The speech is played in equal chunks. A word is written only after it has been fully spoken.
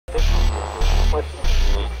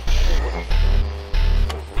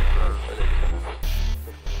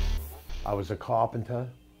I was a carpenter,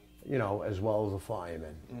 you know, as well as a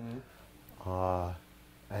fireman.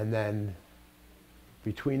 And then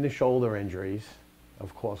between the shoulder injuries,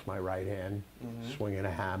 of course my right hand, swinging a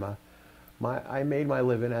hammer, I made my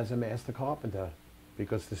living as a master carpenter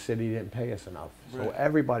because the city didn't pay us enough. Right. So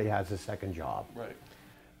everybody has a second job. Right.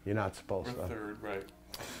 You're not supposed Or to. third,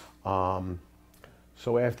 right.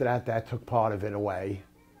 So after that, that took part of it away.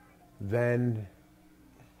 Then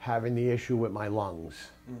having the issue with my lungs.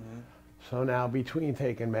 So now between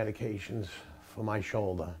taking medications for my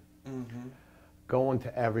shoulder, going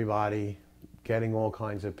to everybody, getting all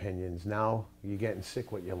kinds of opinions, now you're getting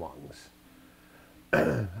sick with your lungs.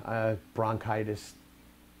 Bronchitis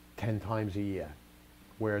 10 times a year,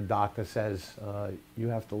 where a doctor says, you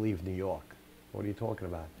have to leave New York. What are you talking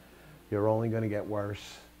about? You're only going to get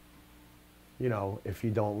worse, you know, if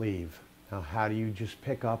you don't leave. Now, how do you just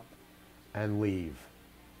pick up and leave?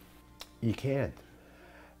 You can't.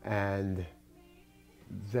 And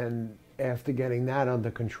then after getting that under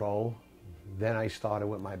control, then I started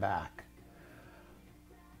with my back.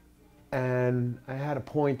 And I had a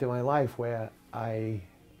point in my life where I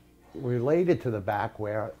related to the back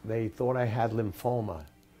where they thought I had lymphoma.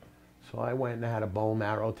 So I went and had a bone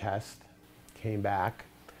marrow test, came back,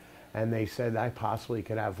 and they said I possibly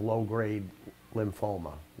could have low-grade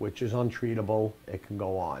lymphoma, which is untreatable. It can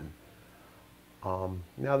go on.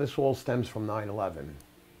 Now this all stems from 9/11.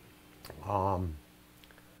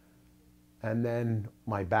 And then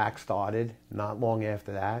my back started not long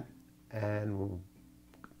after that, and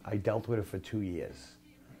I dealt with it for 2 years.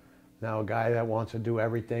 Now a guy that wants to do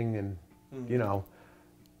everything, and you know,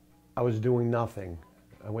 I was doing nothing.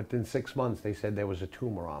 And within 6 months they said there was a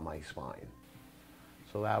tumor on my spine.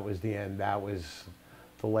 So that was the end. That was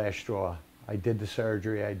the last straw. I did the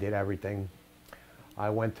surgery, I did everything. I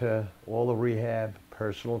went to all the rehab,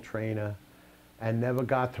 personal trainer, and never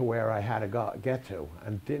got to where I had to get to,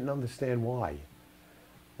 and didn't understand why.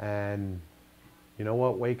 And you know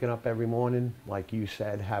what, waking up every morning, like you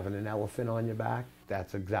said, having an elephant on your back,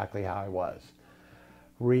 that's exactly how I was.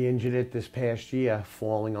 Re-injured it this past year,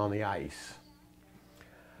 falling on the ice.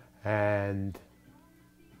 And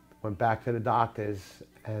went back to the doctors,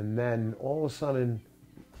 and then all of a sudden,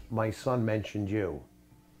 my son mentioned you.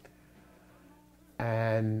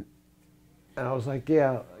 And I was like,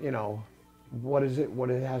 yeah, you know, what is it,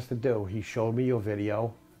 what it has to do? He showed me your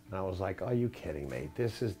video, and I was like, are you kidding me?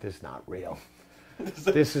 This is not real.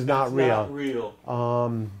 This is not real. Not real.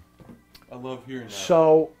 I love hearing that.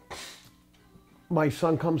 So my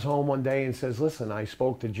son comes home one day and says, listen, I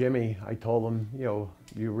spoke to Jimmy. I told him, you know,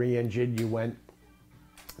 you re-injured, you went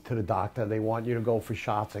to the doctor. They want you to go for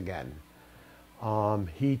shots again.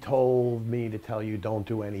 He told me to tell you don't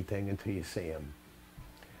do anything until you see him.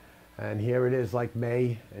 And here it is, like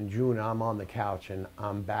May and June, I'm on the couch and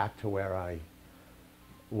I'm back to where I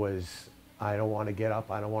was. I don't want to get up,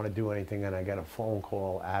 I don't want to do anything, and I get a phone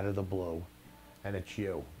call out of the blue, and it's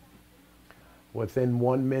you. Within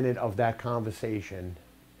 1 minute of that conversation,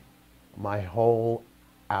 my whole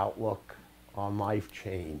outlook on life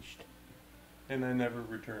changed. And I never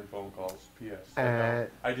return phone calls, P.S. And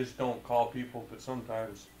I just don't call people, but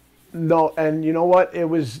sometimes. No, and you know what? It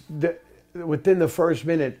was, within the first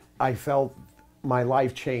minute, I felt my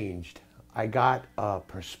life changed. I got a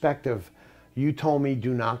perspective. You told me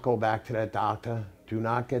do not go back to that doctor. Do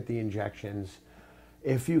not get the injections.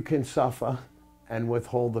 If you can suffer and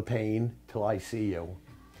withhold the pain till I see you,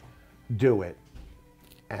 do it.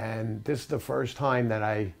 And this is the first time that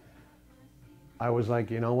I was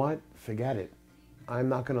like, you know what? Forget it. I'm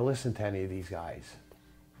not going to listen to any of these guys.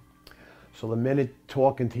 So the minute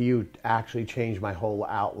talking to you actually changed my whole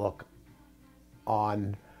outlook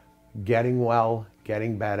on getting well,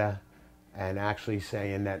 getting better, and actually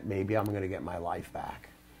saying that maybe I'm going to get my life back.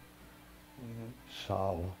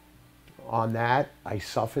 So on that, I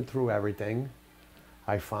suffered through everything.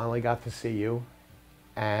 I finally got to see you,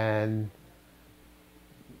 and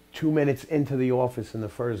 2 minutes into the office in the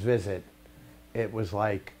first visit, it was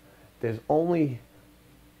like, there's only,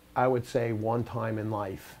 I would say, one time in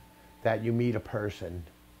life that you meet a person,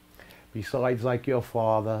 besides like your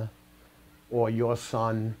father or your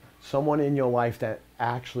son, someone in your life that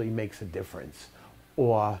actually makes a difference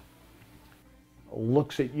or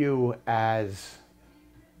looks at you as,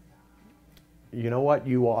 you know what,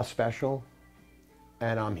 you are special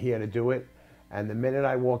and I'm here to do it. And the minute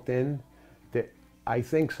I walked in, I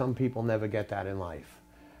think some people never get that in life.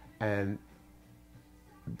 And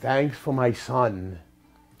thanks for my son.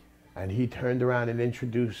 And he turned around and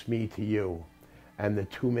introduced me to you. And the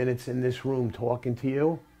 2 minutes in this room talking to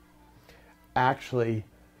you, actually,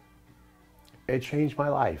 it changed my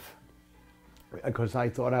life. because I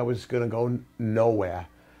thought I was going to go nowhere.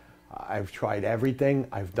 I've tried everything,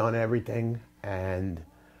 I've done everything, and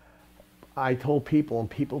I told people, and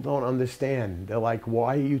people don't understand. They're like,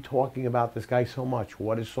 why are you talking about this guy so much?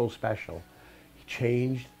 What is so special? He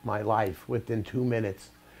changed my life within 2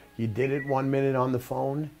 minutes. You did it 1 minute on the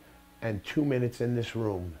phone and 2 minutes in this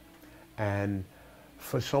room. And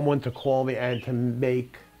for someone to call me and to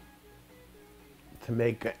make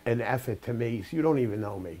an effort to me, you don't even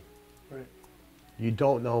know me. Right. You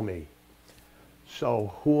don't know me.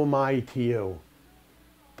 So who am I to you?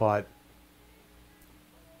 But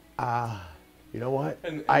you know what?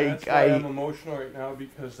 And that's why I'm emotional right now,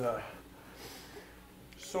 because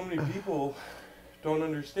so many people don't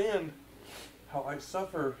understand how I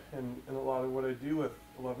suffer in a lot of what I do with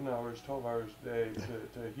 11 hours, 12 hours a day,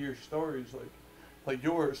 to hear stories like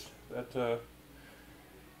yours that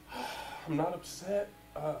I'm not upset.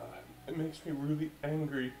 It makes me really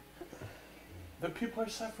angry that people are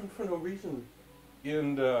suffering for no reason.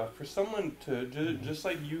 And for someone to just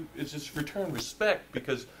like you, it's just return respect,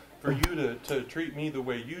 because for you to treat me the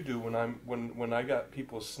way you do when I got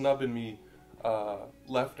people snubbing me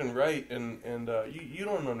left and right, and you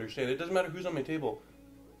don't understand. It doesn't matter who's on my table.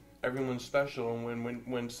 Everyone's special, and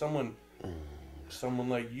when someone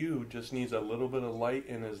like you just needs a little bit of light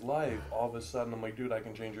in his life, all of a sudden I'm like, dude, I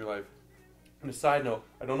can change your life. And a side note,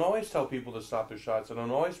 I don't always tell people to stop their shots. I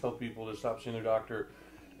don't always tell people to stop seeing their doctor.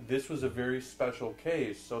 This was a very special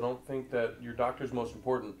case, so don't think that your doctor's most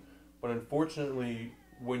important. But unfortunately,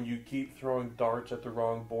 when you keep throwing darts at the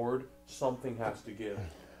wrong board, something has to give,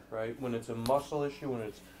 right? When it's a muscle issue, when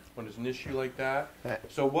it's an issue like that.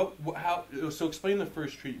 So So explain the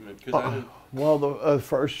first treatment, because I didn't. Well, the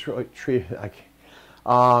first treatment,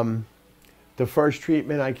 the first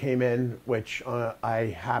treatment I came in, which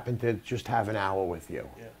I happened to just have an hour with you,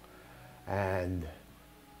 and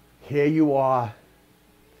here you are.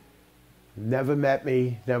 Never met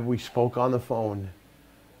me, never we spoke on the phone.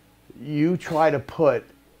 You try to put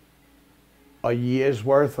a year's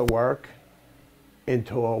worth of work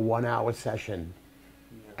into a 1 hour session.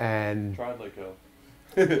 And tried like hell.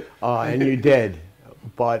 And you did.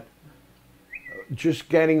 But just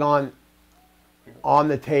getting on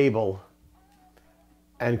the table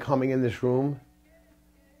and coming in this room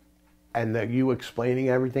and you explaining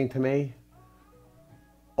everything to me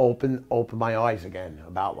opened my eyes again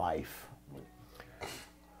about life.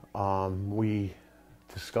 We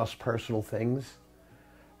discussed personal things,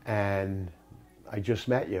 and I just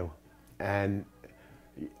met you, and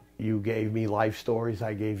you gave me life stories,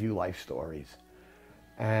 I gave you life stories.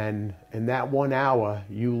 And in that 1 hour,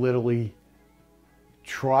 you literally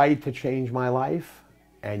tried to change my life,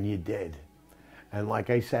 and you did. And like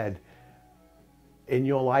I said, in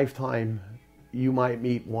your lifetime, you might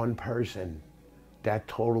meet one person that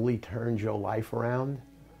totally turns your life around,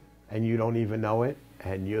 and you don't even know it.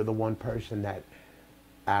 And you're the one person that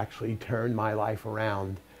actually turned my life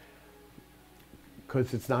around,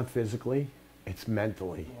 because it's not physically, it's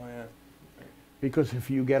mentally. Oh, yeah. Because if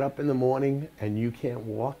you get up in the morning and you can't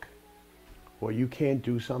walk, or you can't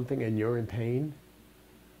do something and you're in pain,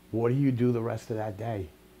 what do you do the rest of that day?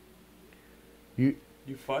 You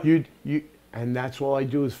fight. And that's all I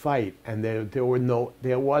do is fight. And there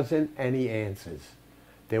wasn't any answers.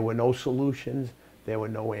 There were no solutions. There were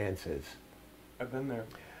no answers. I've been there.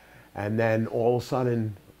 And then all of a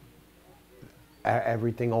sudden,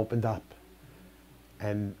 everything opened up.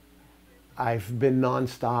 And I've been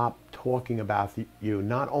nonstop talking about you,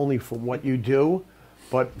 not only for what you do,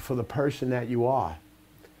 but for the person that you are.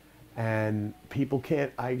 And people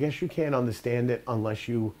can't, I guess you can't understand it unless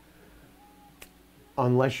you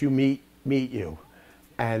meet you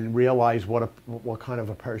and realize what kind of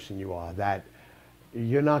a person you are. That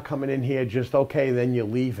you're not coming in here just, okay, then you're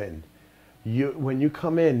leaving. When you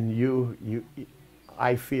come in,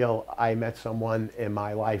 I feel I met someone in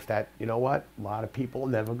my life that, you know what, a lot of people are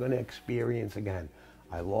never going to experience again.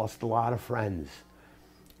 I lost a lot of friends.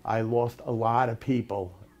 I lost a lot of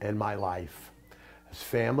people in my life. As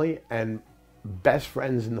family and best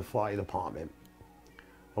friends in the fire department.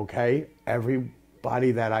 Okay?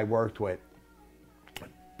 Everybody that I worked with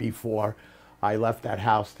before I left that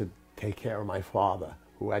house to take care of my father,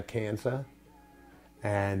 who had cancer,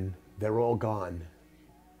 and they're all gone.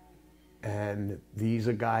 And these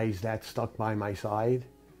are guys that stuck by my side,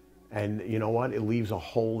 and you know what? It leaves a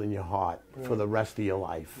hole in your heart for the rest of your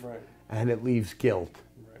life. Right. And it leaves guilt.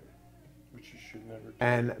 Right. Which you should never do.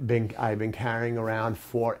 And I've been carrying around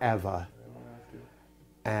forever.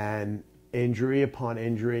 And injury upon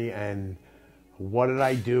injury, and what did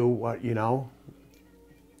I do?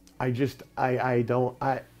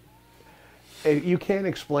 You can't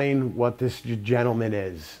explain what this gentleman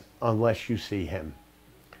is unless you see him.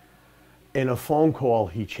 In a phone call,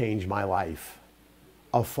 he changed my life.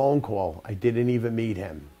 A phone call, I didn't even meet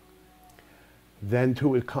him. Then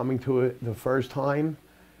to it coming to it the first time,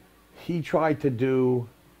 he tried to do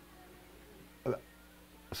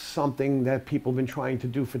something that people have been trying to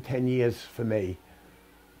do for 10 years for me.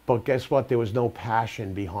 But guess what? There was no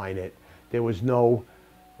passion behind it. There was no,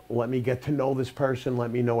 let me get to know this person,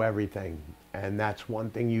 let me know everything. And that's one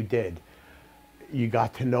thing you did. You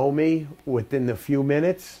got to know me within the few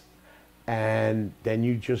minutes, and then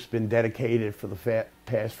you've just been dedicated for the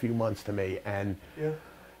past few months to me. And Yeah.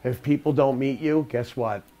 if people don't meet you, guess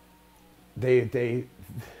what? They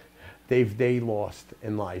lost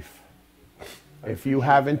in life. If you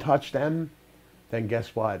haven't touched them, then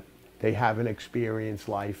guess what? They haven't experienced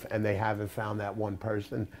life, and they haven't found that one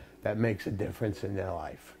person that makes a difference in their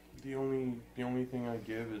life. The only thing I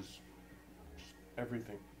give is just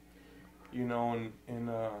everything. You know, and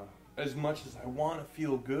as much as I want to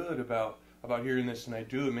feel good about hearing this, and I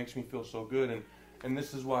do, it makes me feel so good. And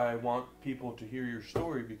this is why I want people to hear your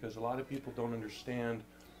story, because a lot of people don't understand.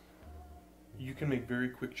 You can make very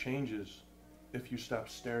quick changes if you stop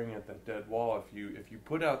staring at that dead wall. If you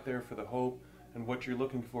put out there for the hope, and what you're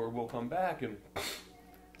looking for will come back. And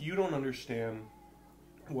you don't understand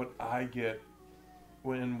what I get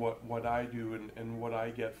when what I do and what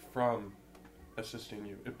I get from assisting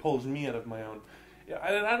you. It pulls me out of my own. Yeah,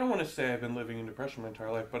 I don't want to say I've been living in depression my entire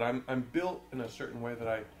life, but I'm built in a certain way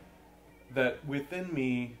that within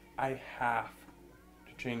me I have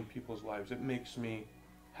to change people's lives. It makes me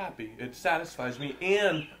happy. It satisfies me.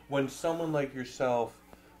 And when someone like yourself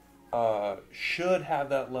should have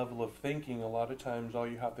that level of thinking, a lot of times all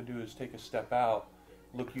you have to do is take a step out,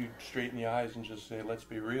 look you straight in the eyes, and just say, let's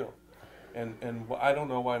be real. And I don't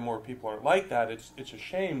know why more people aren't like that. It's a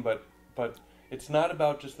shame, but it's not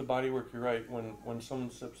about just the body work. You're right. When someone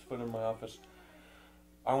steps foot in my office,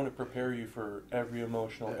 I want to prepare you for every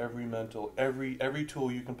emotional, every mental, every tool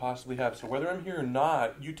you can possibly have. So whether I'm here or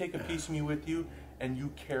not, you take a piece of me with you and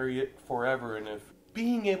you carry it forever. And if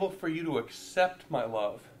being able for you to accept my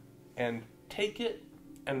love and take it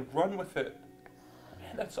and run with it,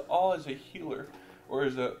 man, that's all as a healer or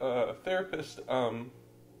as a therapist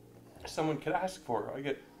someone could ask for. I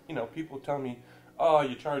get, people tell me, oh,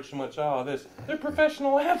 you charge too much, oh, this. They're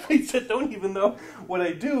professional athletes that don't even know what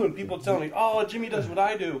I do, and people tell me, oh, Jimmy does what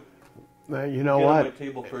I do. You know Get what? on my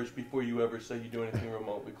table first before you ever say you do anything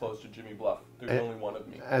remotely close to Jimmy Bluff. There's only one of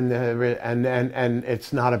me. And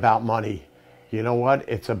it's not about money. You know what?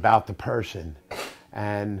 It's about the person.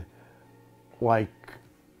 And like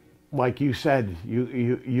you said,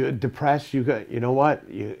 you're depressed. You know what?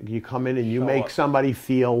 You come in and you make somebody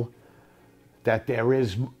feel that there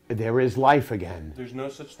is life again. There's no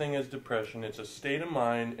such thing as depression. It's a state of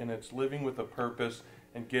mind, and it's living with a purpose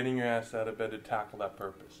and getting your ass out of bed to tackle that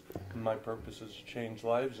purpose. And my purpose is to change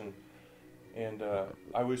lives, and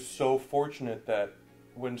I was so fortunate that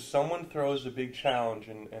when someone throws a big challenge,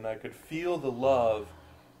 and I could feel the love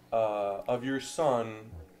of your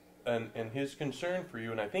son and his concern for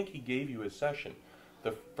you, and I think he gave you his session.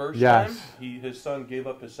 The first time, his son gave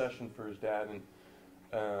up his session for his dad,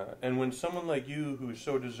 and when someone like you, who's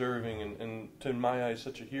so deserving and to my eyes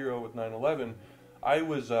such a hero with 9/11, I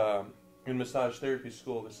was in massage therapy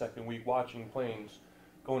school the second week watching planes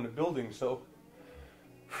going to buildings. So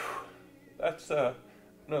that's the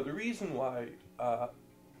reason why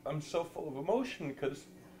I'm so full of emotion, because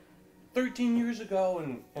 13 years ago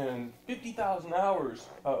and 50,000 hours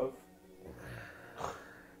of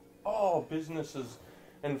all businesses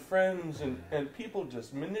and friends and people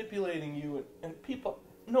just manipulating you, and people,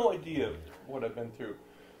 no idea what I've been through.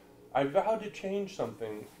 I vowed to change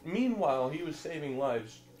something. Meanwhile, he was saving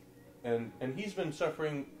lives, and he's been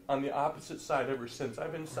suffering on the opposite side ever since.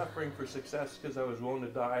 I've been suffering for success because I was willing to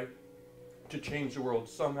die to change the world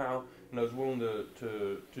somehow, and I was willing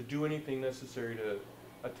to do anything necessary to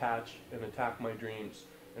attach and attack my dreams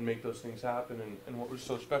and make those things happen. And what was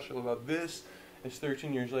so special about this is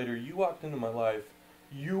 13 years later, you walked into my life.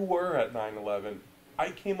 You were at 9/11.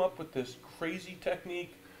 I came up with this crazy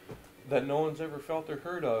technique that no one's ever felt or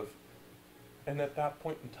heard of. And at that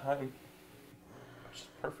point in time, it was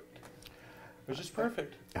just perfect. It was just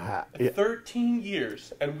perfect. 13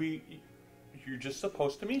 years, and you're just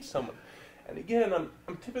supposed to meet someone. And again,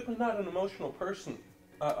 I'm typically not an emotional person.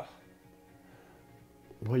 Well,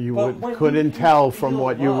 you couldn't tell from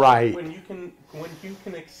what you write. When you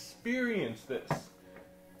can experience this.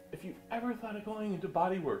 If you've ever thought of going into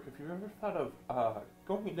body work, if you've ever thought of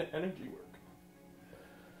going into energy work,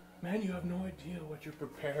 man, you have no idea what you're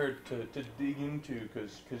prepared to dig into,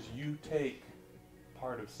 because you take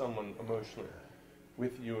part of someone emotionally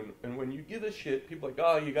with you. And when you give a shit, people are like,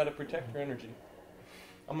 oh, you got to protect your energy.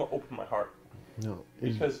 I'm going to open my heart. No.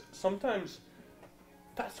 Because sometimes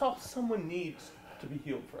that's all someone needs to be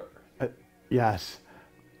healed forever. Yes.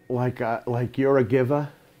 Like you're a giver.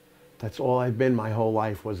 That's all I've been my whole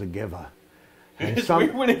life, was a giver. It's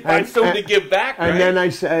weird when you find someone to give back, right? And then I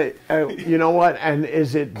say, you know what? And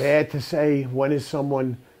is it bad to say, when is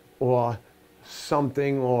someone or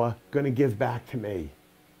something or going to give back to me?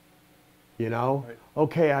 You know? Right.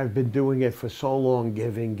 Okay, I've been doing it for so long,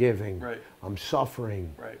 giving. Right. I'm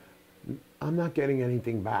suffering. Right. I'm not getting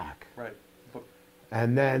anything back. Right. But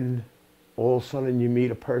And then all of a sudden you meet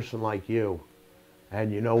a person like you.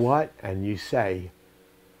 And you know what? And you say,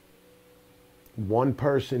 one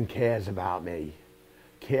person cares about me,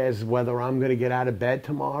 cares whether I'm going to get out of bed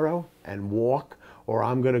tomorrow and walk, or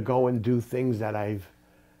I'm going to go and do things that I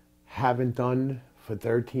haven't done for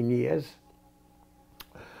 13 years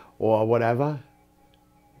or whatever,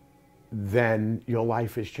 then your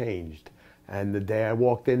life has changed. And the day I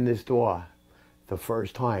walked in this door, the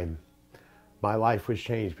first time, my life was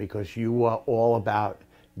changed because you were all about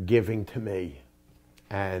giving to me.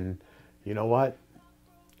 And you know what?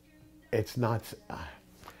 It's not,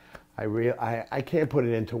 I can't put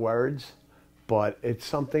it into words, but it's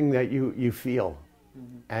something that you feel.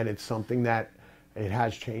 Mm-hmm. And it's something that it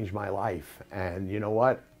has changed my life. And you know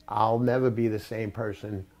what? I'll never be the same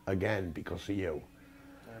person again because of you.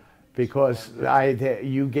 Because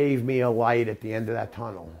you gave me a light at the end of that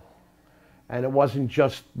tunnel. And it wasn't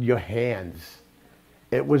just your hands.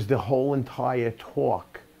 It was the whole entire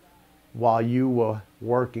talk while you were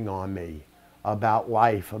working on me about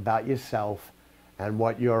life, about yourself, and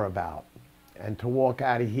what you're about. And to walk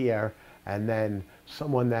out of here, and then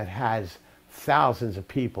someone that has thousands of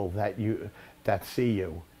people that see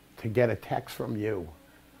you, to get a text from you.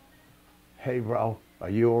 Hey bro, are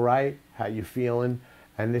you all right? How you feeling?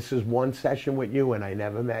 And this is one session with you, and I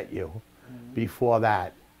never met you. Mm-hmm. Before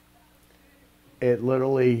that. It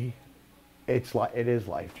literally, it is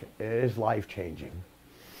life changing.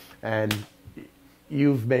 And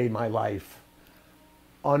you've made my life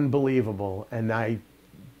unbelievable. And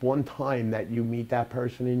one time that you meet that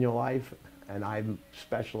person in your life, and I'm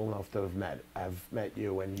special enough to have met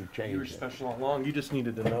you, and you changed. You were special all along. You just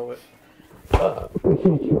needed to know it.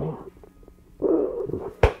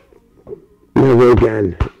 Never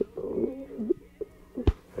again.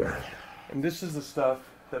 And this is the stuff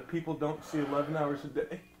that people don't see 11 hours a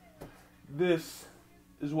day. This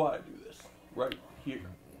is why I do this right here.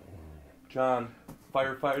 John,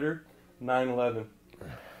 firefighter, 9/11.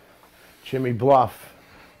 Jimmy Bluff,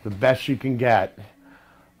 the best you can get.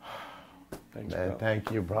 Thanks, man. bro.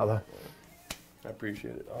 Thank you, brother. I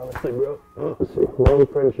appreciate it. Honestly, bro. Honestly, long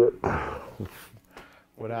friendship.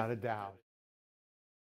 Without a doubt.